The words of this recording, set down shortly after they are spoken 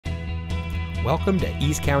Welcome to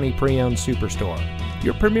East County Pre-Owned Superstore,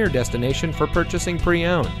 your premier destination for purchasing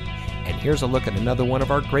pre-owned. And here's a look at another one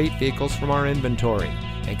of our great vehicles from our inventory,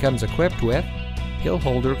 and comes equipped with hill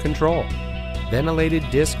holder control, ventilated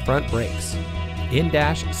disc front brakes,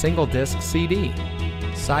 in-dash single disc CD,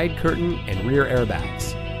 side curtain and rear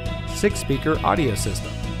airbags, 6-speaker audio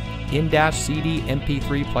system, in-dash CD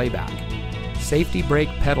MP3 playback, safety brake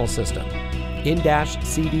pedal system, in-dash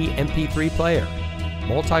CD MP3 player,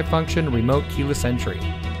 multifunction remote keyless entry,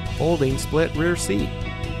 folding split rear seat,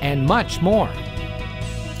 and much more.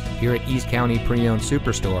 Here at East County Pre-Owned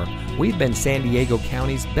Superstore, we've been San Diego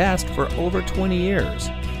County's best for over 20 years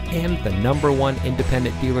and the #1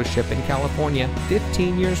 independent dealership in California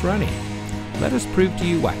 15 years running. Let us prove to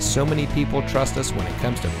you why so many people trust us when it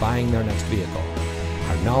comes to buying their next vehicle.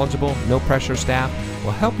 Our knowledgeable, no-pressure staff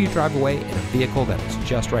will help you drive away in a vehicle that is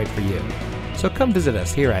just right for you. So come visit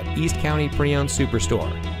us here at East County Pre-Owned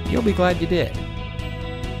Superstore. You'll be glad you did.